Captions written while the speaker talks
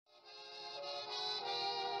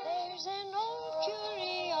There's an old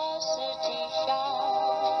curiosity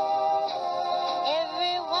shop.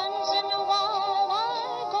 Every once in a while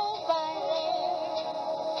I go by there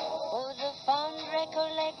for the fond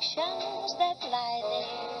recollections that lie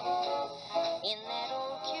there in that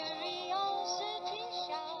old curiosity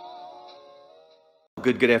shop.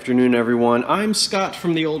 Good afternoon, everyone. I'm Scott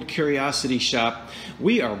from the Old Curiosity Shop.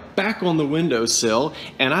 We are back on the windowsill,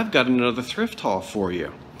 and I've got another thrift haul for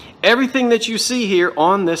you. Everything that you see here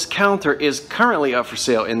on this counter is currently up for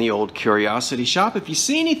sale in the Old Curiosity Shop. If you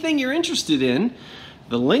see anything you're interested in,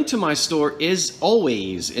 the link to my store is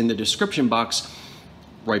always in the description box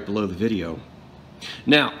right below the video.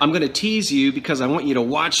 Now, I'm going to tease you because I want you to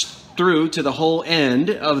watch through to the whole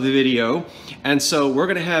end of the video, and so we're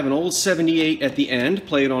going to have an old 78 at the end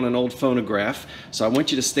played on an old phonograph, so I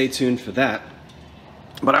want you to stay tuned for that.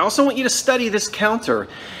 But I also want you to study this counter,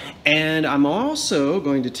 and I'm also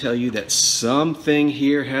going to tell you that something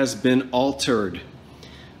here has been altered.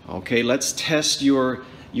 Okay, let's test your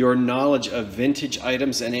knowledge of vintage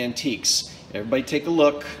items and antiques. Everybody take a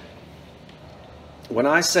look. When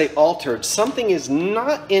I say altered, something is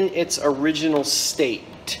not in its original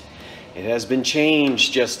state. It has been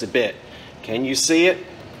changed just a bit. Can you see it?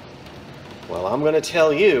 Well, I'm going to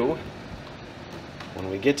tell you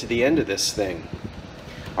when we get to the end of this thing.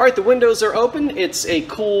 All right, the windows are open. It's a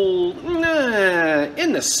cool, in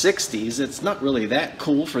the 60s. It's not really that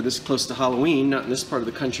cool for this close to Halloween, not in this part of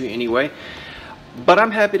the country anyway. But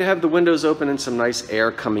I'm happy to have the windows open and some nice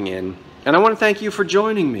air coming in. And I want to thank you for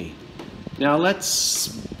joining me. Now let's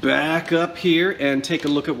back up here and take a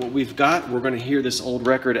look at what we've got. We're going to hear this old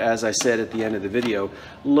record, as I said at the end of the video.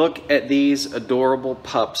 Look at these adorable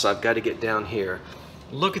pups. I've got to get down here.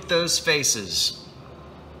 Look at those faces.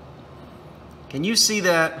 Can you see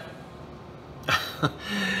that?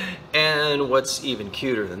 And what's even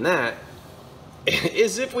cuter than that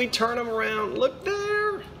is if we turn them around. Look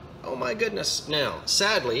there. Oh my goodness. Now,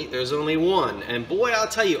 sadly, there's only one. And boy, I'll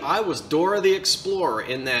tell you, I was Dora the Explorer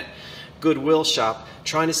in that Goodwill shop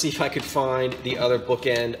trying to see if I could find the other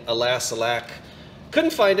bookend. Alas, alack.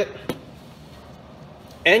 Couldn't find it.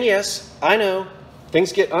 And yes, I know,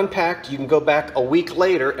 things get unpacked. You can go back a week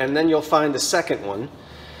later and then you'll find the second one.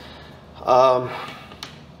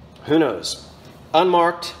 Who knows?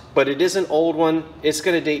 Unmarked, but it is an old one. It's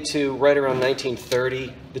going to date to right around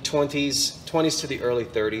 1930, the 20s to the early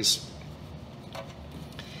 30s.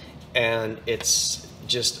 And it's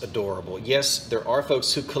just adorable. Yes, there are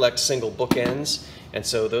folks who collect single bookends, and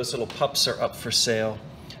so those little pups are up for sale.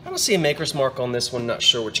 I don't see a maker's mark on this one. Not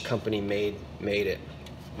sure which company made it.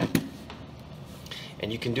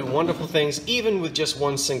 And you can do wonderful things even with just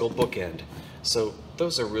one single bookend. So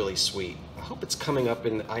those are really sweet. I hope it's coming up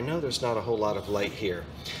in, I know there's not a whole lot of light here.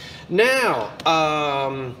 Now,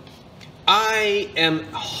 I am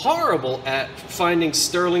horrible at finding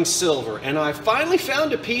sterling silver, and I finally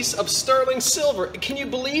found a piece of sterling silver. Can you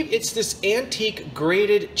believe it's this antique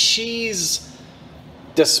grated cheese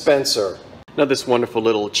dispenser? Now, this wonderful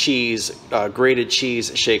little grated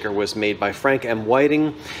cheese shaker was made by Frank M.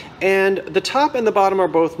 Whiting, and the top and the bottom are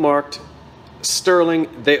both marked sterling.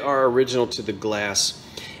 They are original to the glass.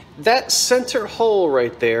 That center hole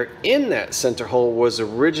right there, in that center hole was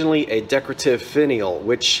originally a decorative finial,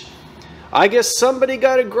 which I guess somebody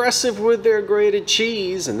got aggressive with their grated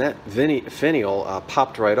cheese and that finial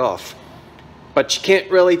popped right off. But you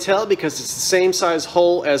can't really tell because it's the same size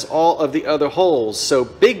hole as all of the other holes. So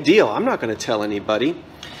big deal. I'm not going to tell anybody.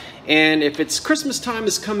 And if it's Christmas time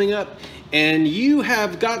is coming up and you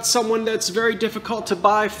have got someone that's very difficult to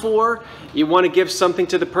buy for, you want to give something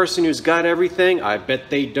to the person who's got everything, I bet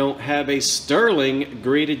they don't have a sterling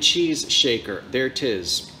grated cheese shaker. There it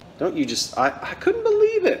is. Don't you just, I couldn't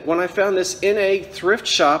believe it when I found this in a thrift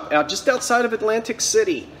shop just outside of Atlantic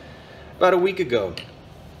City about a week ago.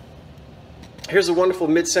 Here's a wonderful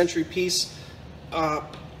mid-century piece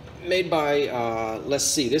made by, let's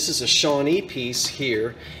see, this is a Shawnee piece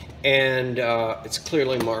here, and it's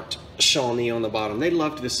clearly marked Shawnee on the bottom. They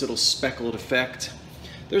loved this little speckled effect.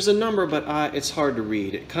 There's a number, but it's hard to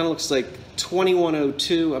read. It kind of looks like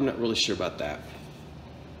 2102. I'm not really sure about that.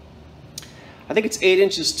 I think it's 8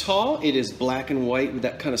 inches tall. It is black and white with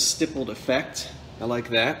that kind of stippled effect. I like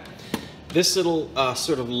that. This little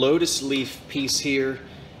sort of lotus leaf piece here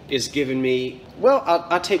is giving me, well,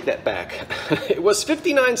 I'll take that back. It was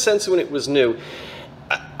 59 cents when it was new.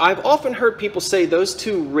 I've often heard people say those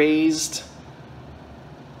two raised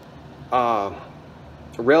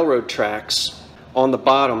railroad tracks on the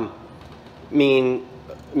bottom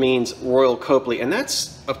means Royal Copley, and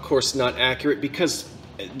that's of course not accurate because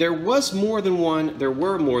there were more than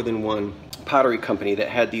one pottery company that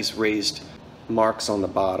had these raised marks on the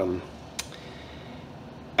bottom.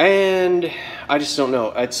 And I just don't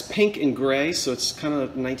know. It's pink and gray, so it's kind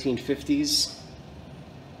of 1950s.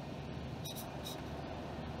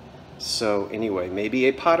 So anyway, maybe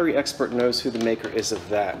a pottery expert knows who the maker is of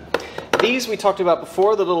that. These we talked about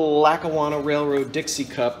before, the little Lackawanna Railroad Dixie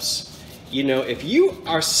cups. You know, if you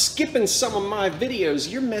are skipping some of my videos,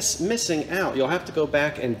 you're missing out. You'll have to go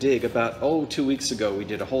back and dig. About, 2 weeks ago, we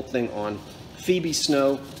did a whole thing on Phoebe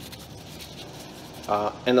Snow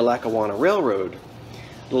and the Lackawanna Railroad.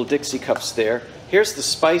 Little Dixie cups there. Here's the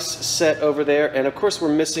spice set over there. And of course,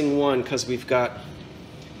 we're missing one because we've got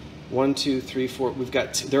 1, 2, 3, 4.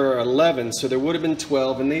 There are 11, so there would have been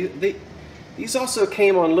 12. And these also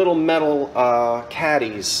came on little metal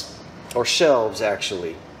caddies, or shelves,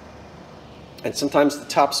 actually. And sometimes the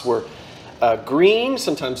tops were green,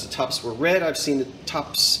 sometimes the tops were red. I've seen the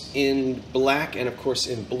tops in black and of course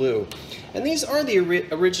in blue. And these are the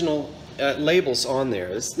original labels on there.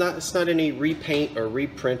 It's not any repaint or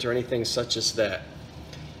reprint or anything such as that.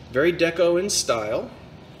 Very deco in style.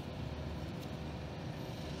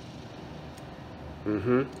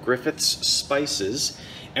 Griffith's Spices.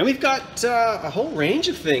 And we've got a whole range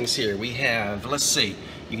of things here. We have, let's see,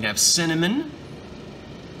 you can have cinnamon,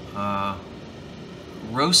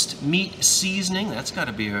 roast meat seasoning, that's got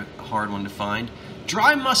to be a hard one to find.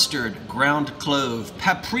 Dry mustard, ground clove,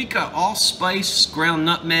 paprika, allspice, ground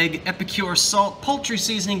nutmeg, epicure salt, poultry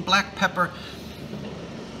seasoning, black pepper,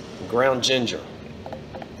 ground ginger.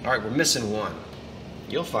 All right, we're missing one.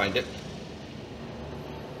 You'll find it.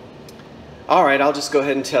 All right, I'll just go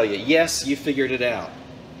ahead and tell you. Yes, you figured it out.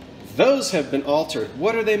 Those have been altered.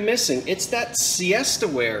 What are they missing? It's that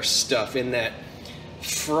siesta-ware stuff in that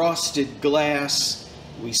frosted glass.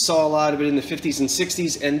 We saw a lot of it in the 50s and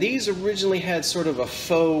 60s, and these originally had sort of a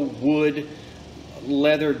faux wood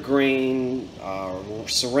leather grain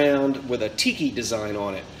surround with a tiki design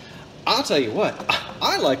on it. I'll tell you what,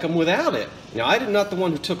 I like them without it. Now, I'm not the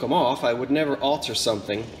one who took them off. I would never alter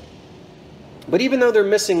something. But even though they're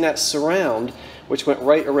missing that surround, which went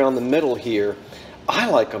right around the middle here, I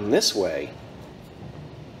like them this way.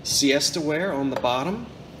 Siesta-ware on the bottom.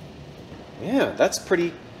 Yeah, that's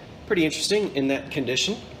pretty interesting in that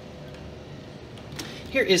condition.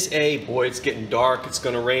 Here is boy, it's getting dark, it's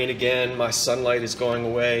going to rain again, my sunlight is going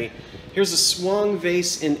away. Here's a swung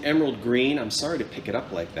vase in emerald green. I'm sorry to pick it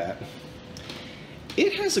up like that.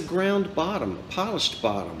 It has a ground bottom, a polished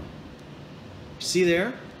bottom. See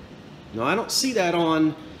there? No, I don't see that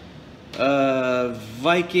on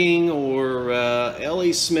Viking or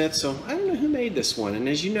L.E. Smith, so I don't know who made this one. And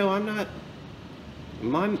as you know, I'm not...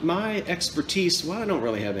 My expertise, well, I don't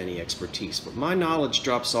really have any expertise, but my knowledge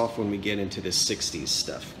drops off when we get into this 60s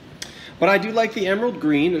stuff. But I do like the emerald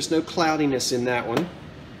green. There's no cloudiness in that one.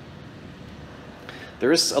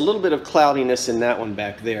 There is a little bit of cloudiness in that one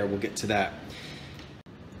back there. We'll get to that.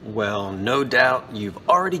 Well, no doubt you've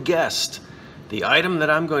already guessed. The item that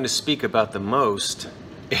I'm going to speak about the most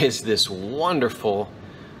is this wonderful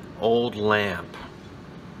old lamp.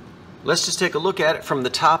 Let's just take a look at it from the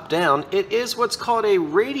top down. It is what's called a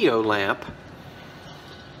radio lamp.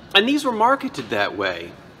 And these were marketed that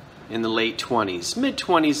way in the late 20s,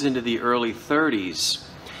 mid-20s into the early 30s.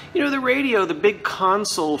 You know, the radio, the big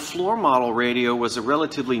console floor model radio, was a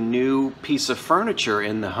relatively new piece of furniture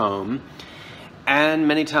in the home. And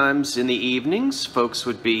many times in the evenings, folks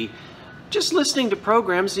would be just listening to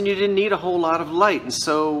programs and you didn't need a whole lot of light. And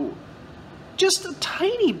so just a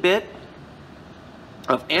tiny bit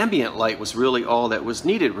of ambient light was really all that was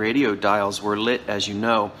needed. Radio dials were lit, as you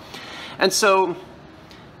know. And so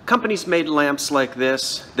companies made lamps like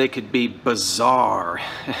this. They could be bizarre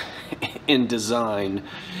in design,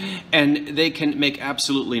 and they can make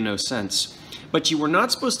absolutely no sense. But you were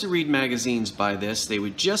not supposed to read magazines by this. They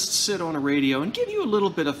would just sit on a radio and give you a little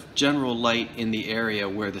bit of general light in the area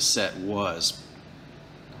where the set was.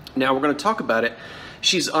 Now we're going to talk about it.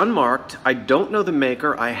 She's unmarked. I don't know the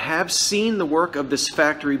maker. I have seen the work of this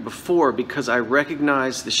factory before because I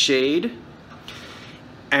recognize the shade.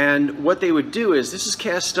 And what they would do is, this is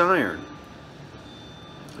cast iron.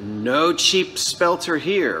 No cheap spelter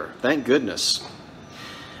here, thank goodness.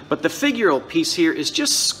 But the figural piece here is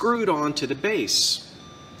just screwed onto the base.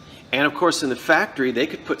 And of course in the factory they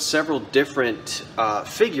could put several different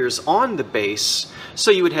figures on the base, so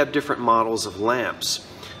you would have different models of lamps.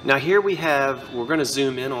 Now here we have, we're going to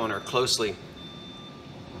zoom in on her closely.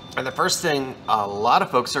 And the first thing a lot of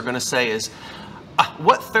folks are going to say is,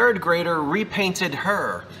 what third grader repainted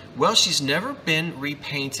her? Well, she's never been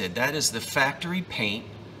repainted. That is the factory paint.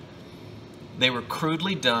 They were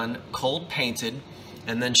crudely done, cold painted,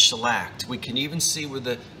 and then shellacked. We can even see where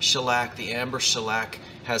the shellac, the amber shellac,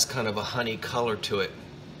 has kind of a honey color to it.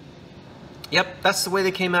 Yep, that's the way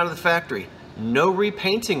they came out of the factory. No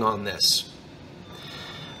repainting on this.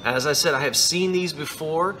 As I said, I have seen these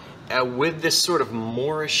before with this sort of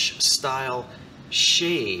Moorish style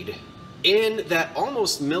shade in that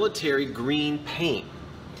almost military green paint.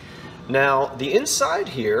 Now, the inside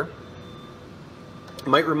here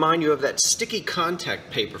might remind you of that sticky contact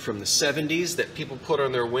paper from the 70s that people put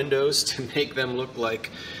on their windows to make them look like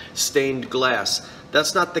stained glass.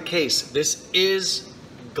 That's not the case. This is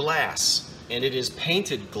glass, and it is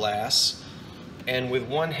painted glass. And with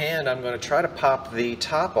one hand, I'm going to try to pop the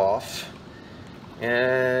top off,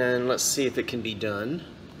 and let's see if it can be done.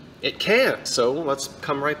 It can't, so let's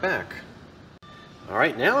come right back. All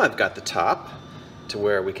right, now I've got the top to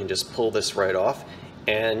where we can just pull this right off.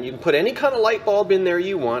 And you can put any kind of light bulb in there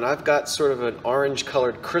you want. I've got sort of an orange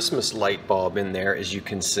colored Christmas light bulb in there, as you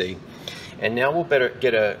can see. And now we'll better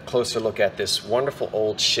get a closer look at this wonderful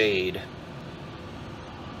old shade.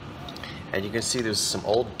 And you can see there's some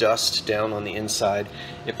old dust down on the inside.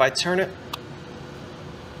 If I turn it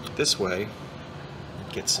this way,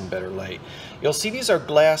 get some better light. You'll see these are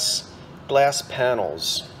glass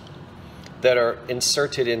panels that are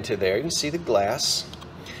inserted into there. You can see the glass.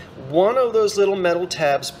 One of those little metal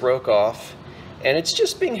tabs broke off, and it's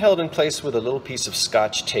just being held in place with a little piece of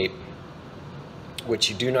Scotch tape, which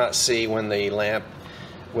you do not see when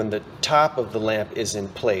the top of the lamp is in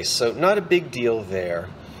place. So not a big deal there.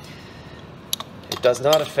 It does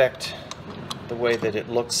not affect the way that it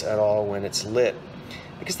looks at all when it's lit,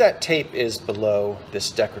 because that tape is below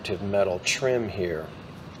this decorative metal trim here.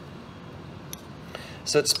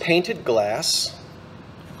 So it's painted glass.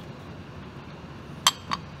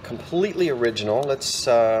 Completely original. Let's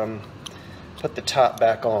put the top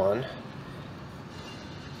back on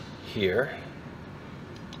here.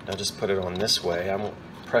 I'll just put it on this way. I'm going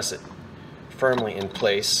to press it firmly in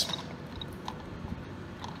place.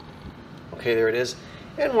 Okay, there it is.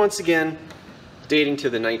 And once again, dating to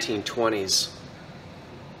the 1920s.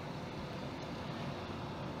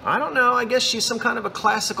 I don't know, I guess she's some kind of a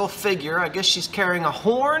classical figure. I guess she's carrying a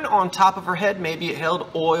horn on top of her head. Maybe it held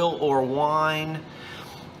oil or wine.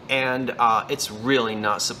 And it's really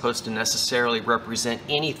not supposed to necessarily represent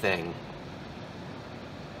anything.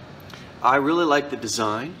 I really like the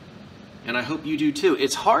design, and I hope you do too.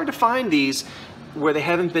 It's hard to find these where they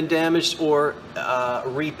haven't been damaged or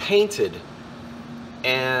repainted.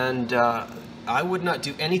 And I would not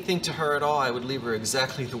do anything to her at all. I would leave her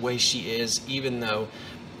exactly the way she is, even though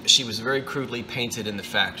she was very crudely painted in the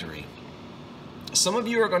factory. Some of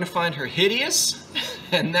you are going to find her hideous,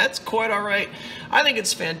 and that's quite all right. I think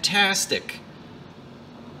it's fantastic.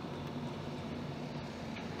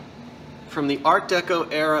 From the Art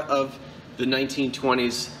Deco era of the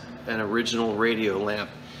 1920s, an original radio lamp.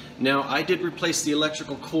 Now, I did replace the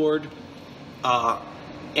electrical cord,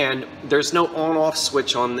 and there's no on-off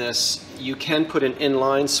switch on this. You can put an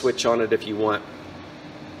inline switch on it if you want.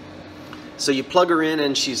 So you plug her in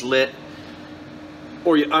and she's lit,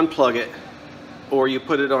 or you unplug it, or you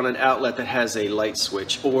put it on an outlet that has a light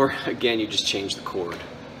switch, or again, you just change the cord.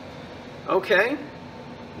 Okay.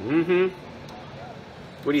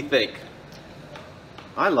 What do you think?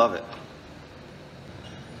 I love it.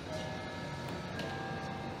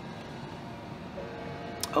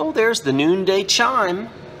 Oh, there's the noonday chime.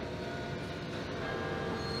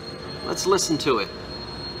 Let's listen to it.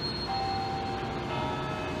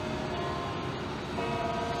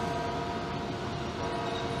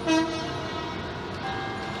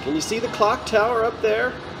 Can you see the clock tower up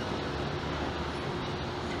there?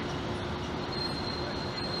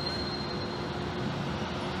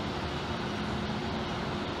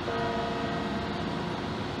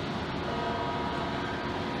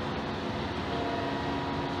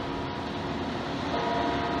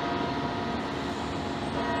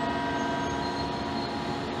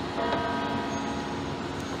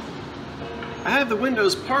 I have the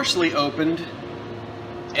windows partially opened,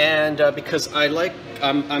 and because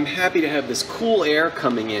I'm happy to have this cool air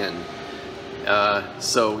coming in.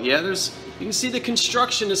 So yeah, you can see the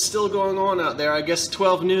construction is still going on out there. I guess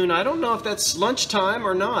 12 noon. I don't know if that's lunchtime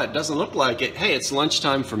or not. It doesn't look like it. Hey, it's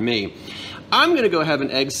lunchtime for me. I'm gonna go have an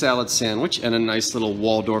egg salad sandwich and a nice little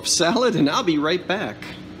Waldorf salad, and I'll be right back.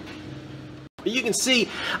 But you can see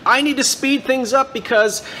I need to speed things up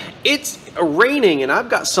because it's raining and I've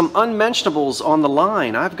got some unmentionables on the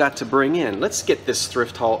line I've got to bring in. Let's get this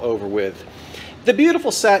thrift haul over with. The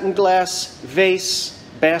beautiful satin glass vase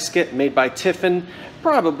basket made by Tiffin,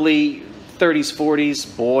 probably 30s,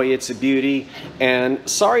 40s. Boy, it's a beauty. And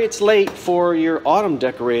sorry it's late for your autumn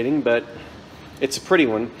decorating, but it's a pretty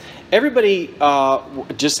one. Everybody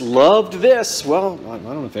just loved this. Well, I don't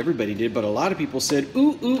know if everybody did, but a lot of people said,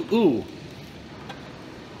 ooh, ooh, ooh.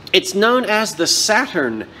 It's known as the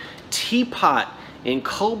Saturn teapot in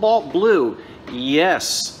cobalt blue.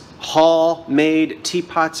 Yes, Hall made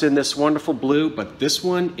teapots in this wonderful blue, but this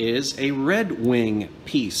one is a Red Wing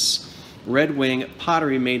piece. Red Wing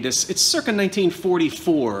Pottery made this. It's circa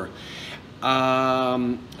 1944,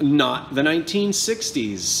 not the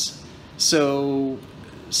 1960s. So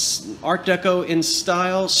Art Deco in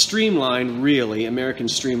style, streamlined, really, American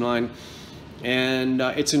streamline. And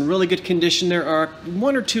it's in really good condition. There are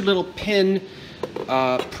one or two little pin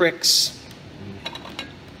pricks.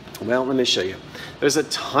 Well, let me show you. There's a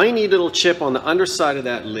tiny little chip on the underside of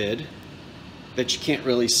that lid that you can't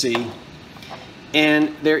really see.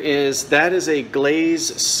 And that is a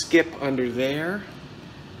glaze skip under there.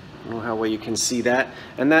 I don't know how well you can see that.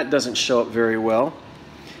 And that doesn't show up very well.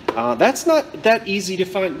 That's not that easy to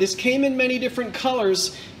find. This came in many different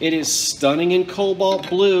colors. It is stunning in cobalt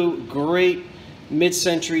blue. Great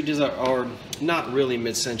mid-century design, or not really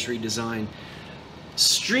mid-century design.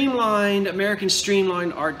 Streamlined, American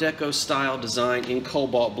streamlined Art Deco style design in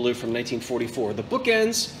cobalt blue from 1944. The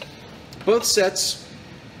bookends, both sets,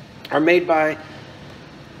 are made by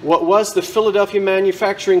what was the Philadelphia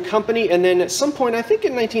Manufacturing Company, and then at some point, I think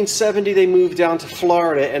in 1970, they moved down to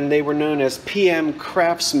Florida, and they were known as PM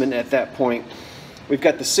Craftsman at that point. We've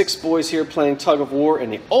got the 6 boys here playing tug of war,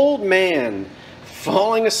 and the old man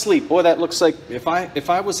falling asleep. Boy, that looks like, if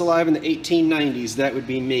I was alive in the 1890s, that would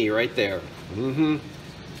be me right there.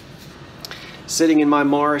 Sitting in my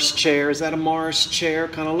Morris chair. Is that a Morris chair?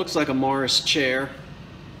 Kind of looks like a Morris chair.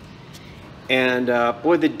 And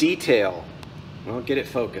boy, the detail. I'll get it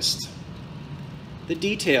focused. The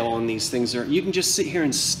detail on these things are, you can just sit here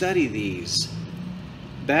and study these.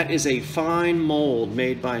 That is a fine mold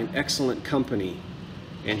made by an excellent company.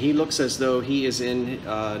 And he looks as though he is in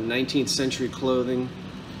 19th century clothing.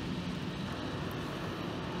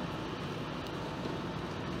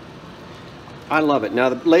 I love it. Now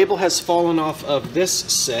the label has fallen off of this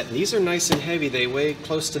set. These are nice and heavy. They weigh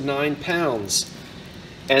close to 9 pounds.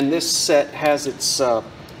 And this set has its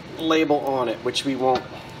label on it, which we won't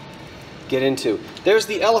get into. There's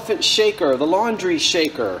the elephant shaker, the laundry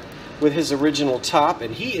shaker, with his original top,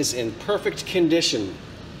 and he is in perfect condition.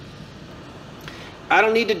 I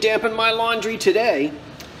don't need to dampen my laundry today,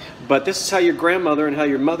 but this is how your grandmother and how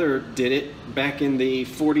your mother did it back in the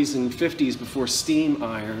 40s and 50s before steam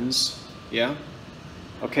irons. Yeah?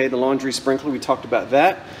 Okay, the laundry sprinkler, we talked about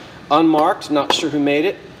that. Unmarked, not sure who made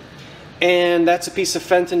it. And that's a piece of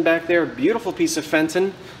Fenton back there, a beautiful piece of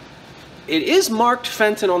Fenton. It is marked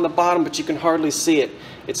Fenton on the bottom, but you can hardly see it.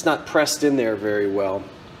 It's not pressed in there very well.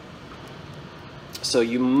 So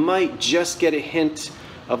you might just get a hint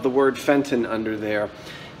of the word Fenton under there.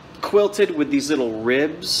 Quilted with these little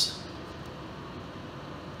ribs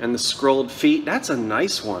and the scrolled feet. That's a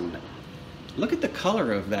nice one. Look at the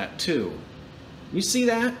color of that too. You see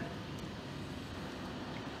that?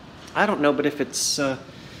 I don't know, but if it's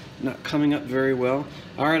not coming up very well.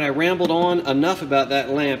 All right, I rambled on enough about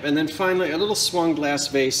that lamp. And then finally, a little swung glass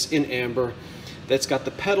vase in amber that's got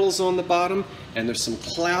the petals on the bottom, and there's some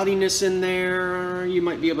cloudiness in there. You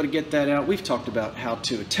might be able to get that out. We've talked about how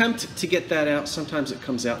to attempt to get that out. Sometimes it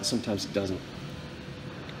comes out and sometimes it doesn't.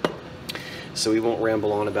 So we won't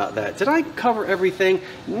ramble on about that. Did I cover everything?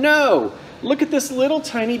 No! Look at this little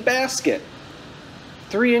tiny basket.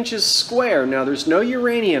 3 inches square. Now there's no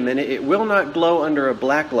uranium in it. It will not glow under a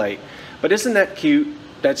black light. But isn't that cute?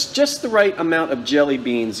 That's just the right amount of jelly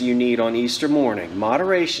beans you need on Easter morning.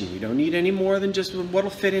 Moderation. You don't need any more than just what'll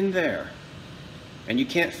fit in there. And you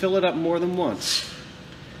can't fill it up more than once.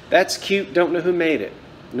 That's cute. Don't know who made it.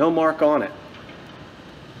 No mark on it.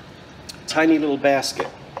 Tiny little basket.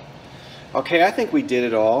 Okay, I think we did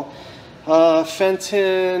it all.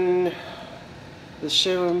 Fenton, the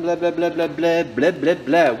show, blah, blah, blah, blah, blah, blah, blah,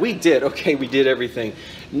 blah. We did. Okay, we did everything.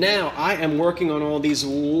 Now, I am working on all these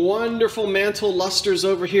wonderful mantle lusters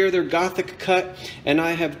over here. They're Gothic cut, and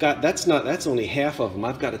I have got, that's only half of them.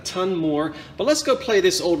 I've got a ton more, but let's go play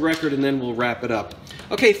this old record and then we'll wrap it up.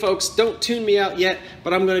 Okay, folks, don't tune me out yet,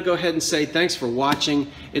 but I'm going to go ahead and say thanks for watching.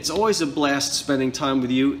 It's always a blast spending time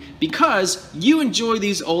with you because you enjoy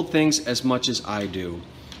these old things as much as I do.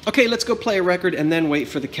 Okay, let's go play a record and then wait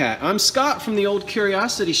for the cat. I'm Scott from the Old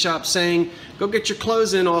Curiosity Shop saying, go get your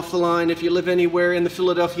clothes in off the line. If you live anywhere in the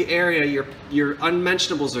Philadelphia area, your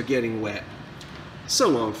unmentionables are getting wet. So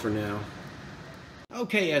long for now.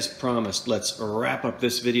 Okay, as promised, let's wrap up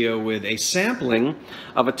this video with a sampling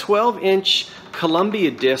of a 12-inch Columbia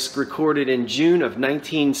disc recorded in June of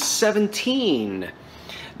 1917.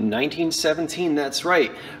 1917, that's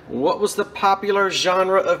right. What was the popular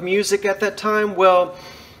genre of music at that time? Well,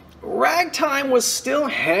 ragtime was still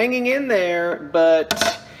hanging in there, but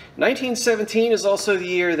 1917 is also the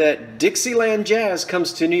year that Dixieland Jazz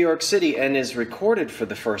comes to New York City and is recorded for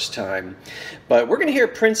the first time. But we're going to hear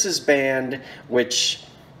Prince's band, which,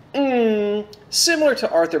 similar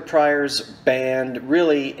to Arthur Pryor's band,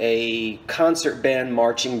 really a concert band,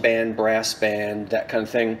 marching band, brass band, that kind of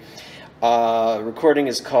thing. Recording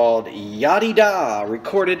is called Yaddy-Da,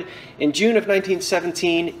 recorded in June of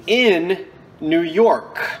 1917 in New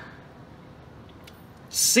York.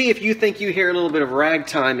 See if you think you hear a little bit of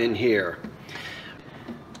ragtime in here.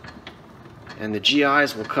 And the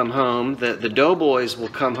GIs will come home, the doughboys will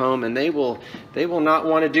come home, and they will not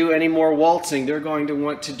want to do any more waltzing. They're going to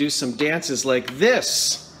want to do some dances like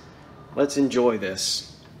this. Let's enjoy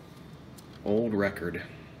this old record.